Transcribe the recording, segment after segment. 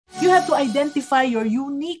have to identify your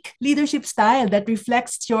unique leadership style that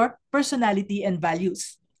reflects your personality and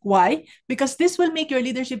values. Why? Because this will make your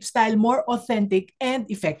leadership style more authentic and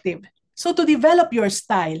effective. So to develop your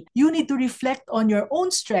style, you need to reflect on your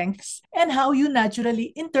own strengths and how you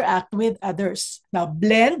naturally interact with others. Now,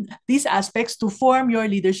 blend these aspects to form your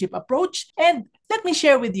leadership approach. And let me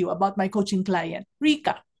share with you about my coaching client,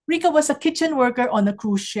 Rika. Rika was a kitchen worker on a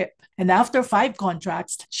cruise ship. And after 5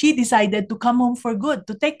 contracts, she decided to come home for good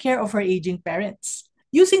to take care of her aging parents.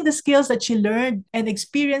 Using the skills that she learned and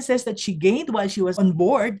experiences that she gained while she was on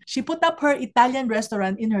board, she put up her Italian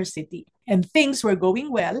restaurant in her city. And things were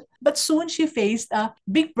going well, but soon she faced a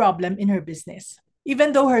big problem in her business.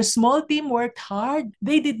 Even though her small team worked hard,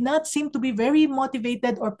 they did not seem to be very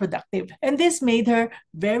motivated or productive. And this made her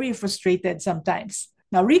very frustrated sometimes.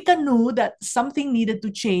 Now, Rika knew that something needed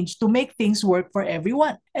to change to make things work for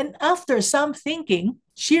everyone. And after some thinking,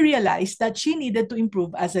 she realized that she needed to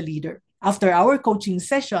improve as a leader. After our coaching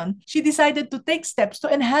session, she decided to take steps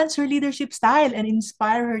to enhance her leadership style and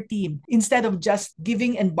inspire her team instead of just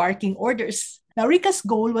giving and barking orders. Now, Rika's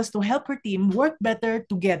goal was to help her team work better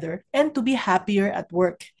together and to be happier at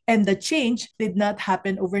work. And the change did not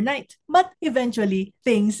happen overnight, but eventually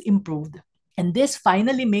things improved. And this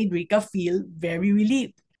finally made Rika feel very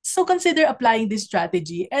relieved. So consider applying this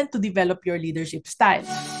strategy and to develop your leadership style.